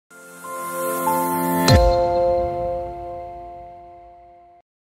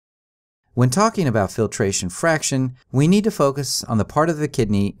When talking about filtration fraction, we need to focus on the part of the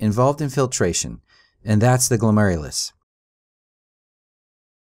kidney involved in filtration, and that's the glomerulus.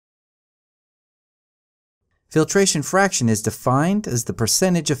 Filtration fraction is defined as the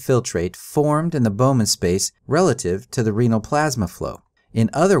percentage of filtrate formed in the Bowman space relative to the renal plasma flow. In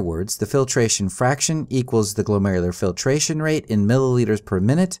other words, the filtration fraction equals the glomerular filtration rate in milliliters per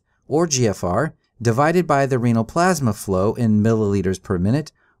minute, or GFR, divided by the renal plasma flow in milliliters per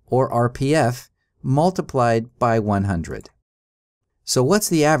minute, or RPF, multiplied by 100. So what's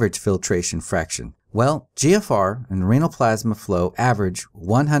the average filtration fraction? Well, GFR and renal plasma flow average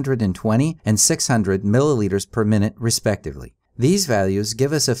 120 and 600 milliliters per minute respectively. These values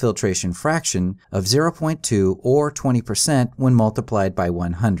give us a filtration fraction of 0.2 or 20% when multiplied by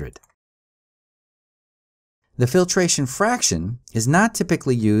 100. The filtration fraction is not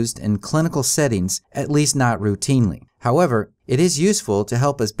typically used in clinical settings, at least not routinely. However, it is useful to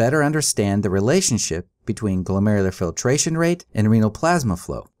help us better understand the relationship between glomerular filtration rate and renal plasma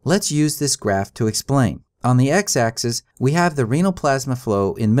flow. Let's use this graph to explain. On the x-axis, we have the renal plasma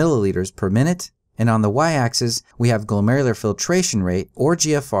flow in milliliters per minute, and on the y-axis, we have glomerular filtration rate, or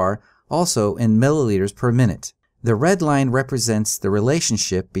GFR, also in milliliters per minute. The red line represents the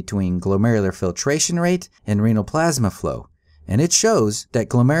relationship between glomerular filtration rate and renal plasma flow, and it shows that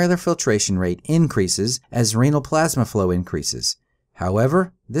glomerular filtration rate increases as renal plasma flow increases.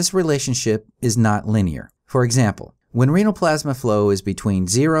 However, this relationship is not linear. For example, when renal plasma flow is between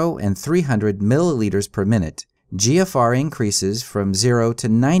 0 and 300 milliliters per minute, GFR increases from 0 to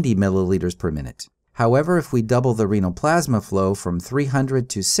 90 milliliters per minute. However, if we double the renal plasma flow from 300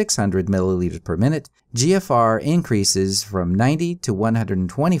 to 600 milliliters per minute, GFR increases from 90 to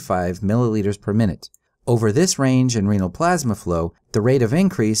 125 milliliters per minute. Over this range in renal plasma flow, the rate of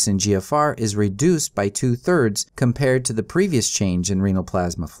increase in GFR is reduced by 2/3 compared to the previous change in renal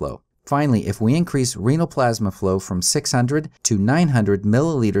plasma flow. Finally, if we increase renal plasma flow from 600 to 900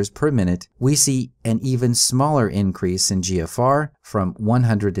 milliliters per minute, we see an even smaller increase in GFR from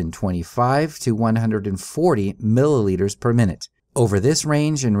 125 to 140 milliliters per minute. Over this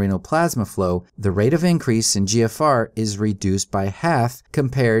range in renal plasma flow, the rate of increase in GFR is reduced by half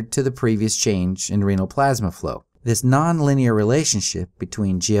compared to the previous change in renal plasma flow. This nonlinear relationship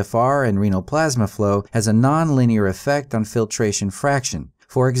between GFR and renal plasma flow has a nonlinear effect on filtration fraction.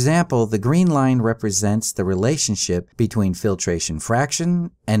 For example, the green line represents the relationship between filtration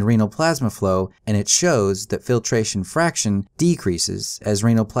fraction and renal plasma flow, and it shows that filtration fraction decreases as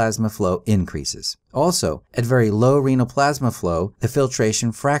renal plasma flow increases. Also, at very low renal plasma flow, the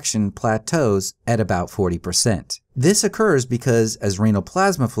filtration fraction plateaus at about 40%. This occurs because as renal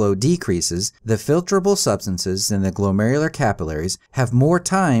plasma flow decreases, the filterable substances in the glomerular capillaries have more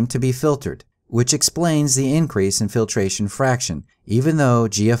time to be filtered, which explains the increase in filtration fraction, even though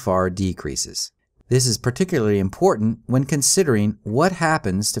GFR decreases. This is particularly important when considering what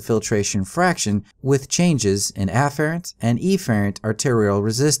happens to filtration fraction with changes in afferent and efferent arterial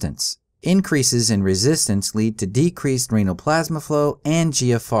resistance. Increases in resistance lead to decreased renal plasma flow and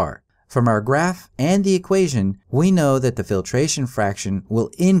GFR. From our graph and the equation, we know that the filtration fraction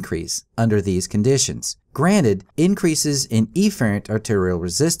will increase under these conditions. Granted, increases in efferent arterial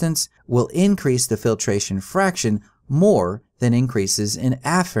resistance will increase the filtration fraction more than increases in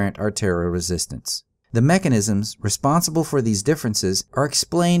afferent arterial resistance. The mechanisms responsible for these differences are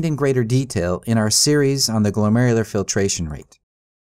explained in greater detail in our series on the glomerular filtration rate.